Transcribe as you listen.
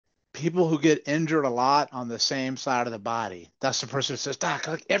People who get injured a lot on the same side of the body. That's the person who says, Doc,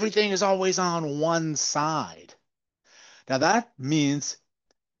 like everything is always on one side. Now that means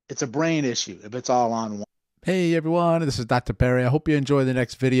it's a brain issue if it's all on one. Hey everyone, this is Dr. Perry. I hope you enjoy the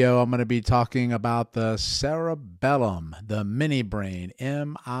next video. I'm going to be talking about the cerebellum, the mini brain,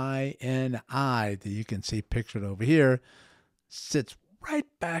 MINI, that you can see pictured over here. Sits right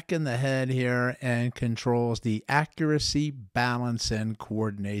back in the head here and controls the accuracy, balance, and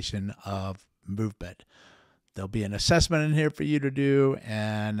coordination of movement. There'll be an assessment in here for you to do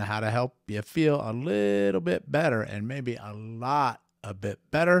and how to help you feel a little bit better and maybe a bit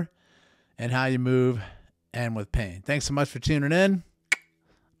better and how you move and with pain. Thanks so much for tuning in.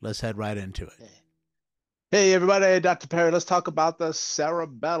 Let's head right into it. Hey everybody, Dr. Perry. Let's talk about the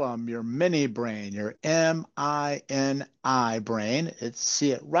cerebellum, your mini brain, your MINI brain.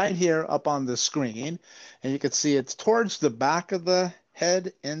 See it right here up on the screen, and you can see it's towards the back of the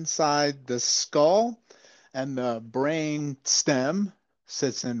head inside the skull, and the brain stem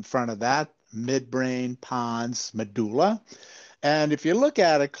sits in front of that, midbrain, pons, medulla. And if you look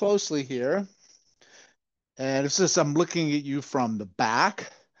at it closely here, and it's just I'm looking at you from the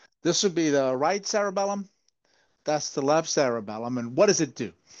back, this would be the right cerebellum. That's the left cerebellum. And what does it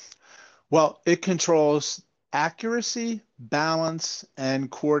do? Well, it controls accuracy, balance,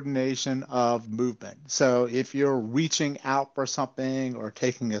 and coordination of movement. So if you're reaching out for something or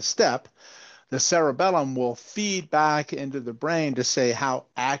taking a step, the cerebellum will feed back into the brain to say how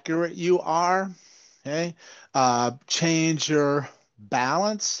accurate you are, okay? Change your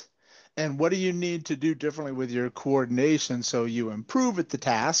balance, and what do you need to do differently with your coordination so you improve at the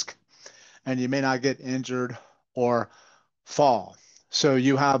task and you may not get injured or fall. So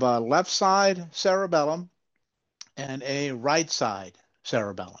you have a left side cerebellum and a right side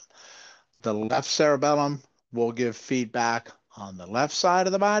cerebellum. The left cerebellum will give feedback on the left side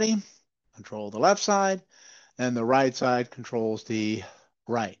of the body, control the left side, and the right side controls the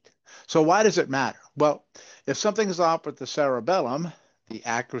right. So why does it matter? Well, if something is off with the cerebellum, the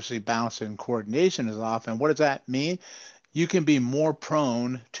accuracy, balance, and coordination is off. And what does that mean? You can be more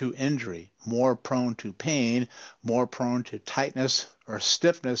prone to injury, more prone to pain, more prone to tightness or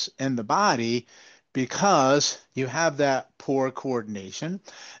stiffness in the body because you have that poor coordination.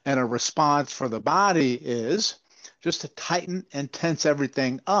 And a response for the body is just to tighten and tense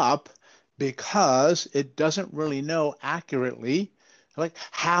everything up because it doesn't really know accurately like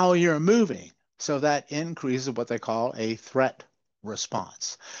how you're moving. So that increases what they call a threat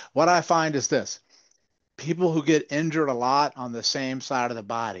response. What I find is this: people who get injured a lot on the same side of the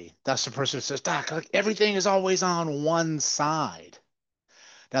body. That's the person who says, Doc, like everything is always on one side.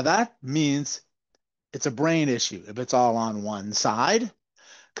 Now that means it's a brain issue if it's all on one side,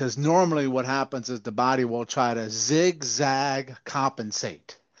 because normally what happens is the body will try to zigzag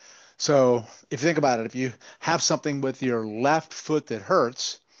compensate. So if you think about it, if you have something with your left foot that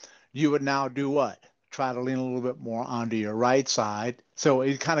hurts, you would now do what? Try to lean a little bit more onto your right side. So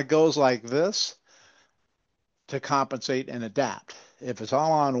it kind of goes like this to compensate and adapt. If it's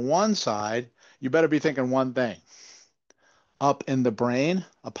all on one side, you better be thinking one thing. Up in the brain,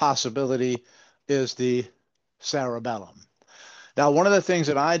 a possibility is the cerebellum. Now, one of the things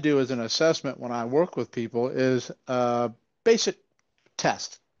that I do as an assessment when I work with people is a basic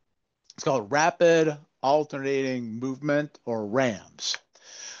test. It's called rapid alternating movement, or RAMS.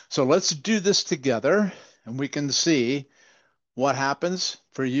 So let's do this together and we can see what happens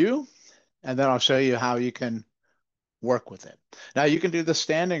for you. And then I'll show you how you can work with it. Now you can do this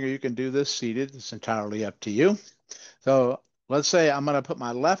standing or you can do this seated. It's entirely up to you. So let's say I'm going to put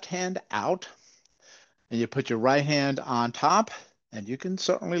my left hand out and you put your right hand on top, and you can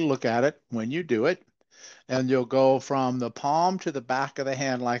certainly look at it when you do it. And you'll go from the palm to the back of the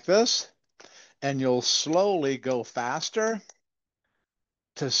hand like this, and you'll slowly go faster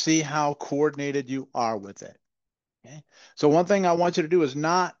to see how coordinated you are with it. Okay. So one thing I want you to do is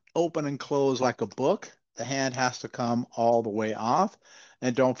not open and close like a book. The hand has to come all the way off.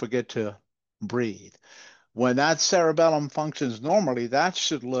 And don't forget to breathe. When that cerebellum functions normally, that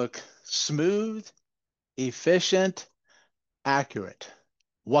should look smooth, efficient, accurate.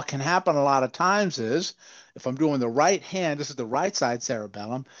 What can happen a lot of times is if I'm doing the right hand, this is the right side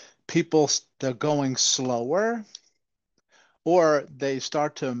cerebellum, people they're going slower or they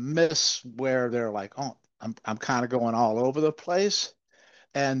start to miss where they're like, oh, I'm kind of going all over the place,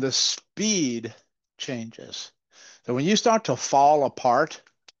 and the speed changes. So when you start to fall apart,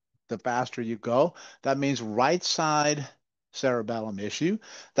 the faster you go, that means right side cerebellum issue.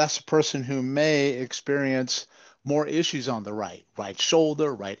 That's a person who may experience more issues on the right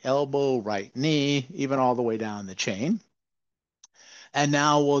shoulder, right elbow, right knee, even all the way down the chain. And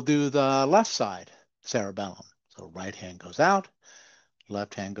now we'll do the left side cerebellum. So right hand goes out,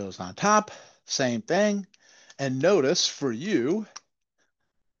 left hand goes on top, same thing. And notice for you,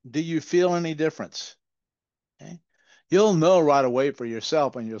 do you feel any difference? Okay. You'll know right away for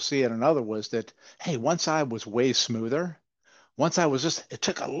yourself, and you'll see it in other words that, hey, one side was way smoother. Once I was just, it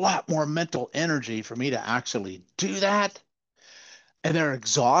took a lot more mental energy for me to actually do that. And they're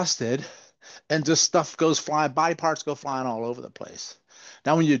exhausted, and just stuff goes flying, body parts go flying all over the place.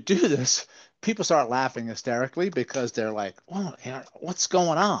 Now, when you do this, people start laughing hysterically because they're like, "Oh, what's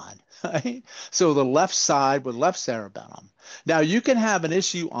going on?" Right? So the left side with left cerebellum. Now, you can have an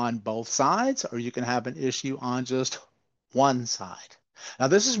issue on both sides, or you can have an issue on just one side. Now,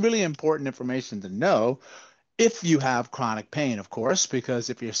 this is really important information to know if you have chronic pain, of course, because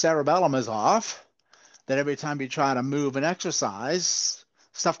if your cerebellum is off, then every time you try to move and exercise,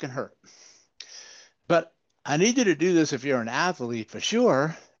 stuff can hurt. But I need you to do this if you're an athlete for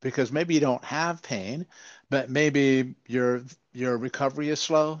sure, because maybe you don't have pain, but maybe your recovery is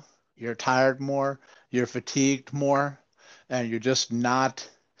slow, you're tired more, you're fatigued more, and you're just not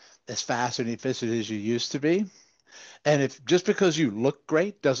as fast and efficient as you used to be. And if just because you look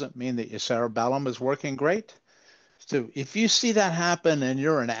great doesn't mean that your cerebellum is working great. So if you see that happen and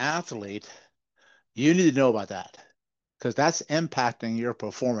you're an athlete, you need to know about that because that's impacting your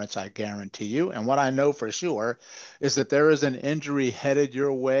performance, I guarantee you. And what I know for sure is that there is an injury headed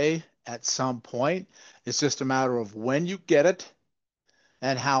your way at some point. It's just a matter of when you get it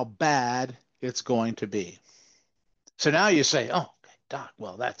and how bad it's going to be. So now you say, oh, okay, doc,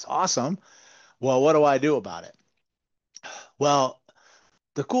 well, that's awesome. Well, what do I do about it? Well,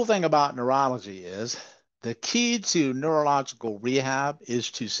 the cool thing about neurology is the key to neurological rehab is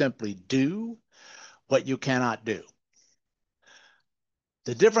to simply do what you cannot do.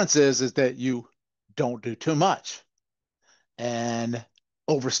 The difference is that you don't do too much and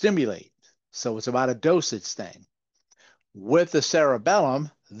overstimulate. So it's about a dosage thing. With the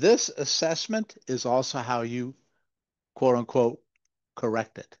cerebellum, this assessment is also how you quote unquote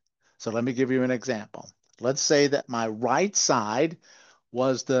correct it. So let me give you an example. Let's say that my right side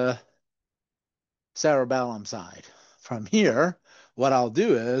was the cerebellum side. From here, what I'll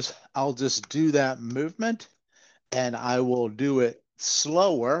do is I'll just do that movement and I will do it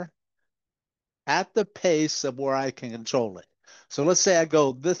slower at the pace of where I can control it. So let's say I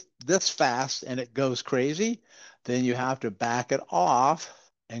go this fast and it goes crazy, then you have to back it off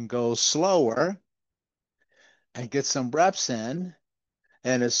and go slower and get some reps in.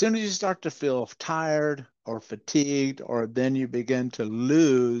 And as soon as you start to feel tired or fatigued, or then you begin to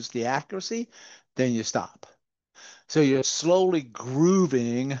lose the accuracy, then you stop. So you're slowly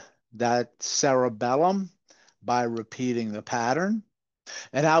grooving that cerebellum by repeating the pattern.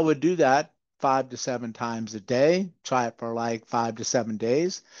 And I would do that 5 to 7 times a day, try it for like 5 to 7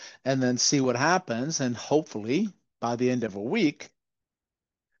 days, and then see what happens. And hopefully by the end of a week,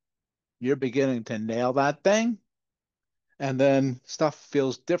 you're beginning to nail that thing. And then stuff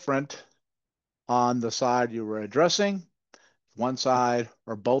feels different on the side you were addressing, one side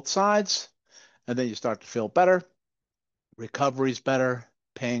or both sides. And then you start to feel better, recovery's better,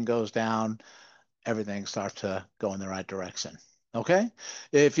 pain goes down, everything starts to go in the right direction. Okay.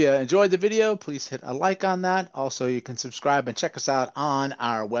 If you enjoyed the video, please hit a like on that. Also, you can subscribe and check us out on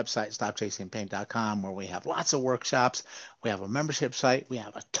our website, stopchasingpain.com, where we have lots of workshops. We have a membership site. We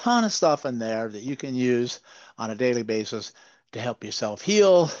have a ton of stuff in there that you can use on a daily basis to help yourself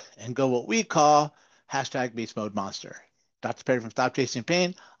heal and go what we call hashtag beast mode monster. Dr. Perry from Stop Chasing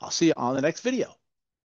Pain. I'll see you on the next video.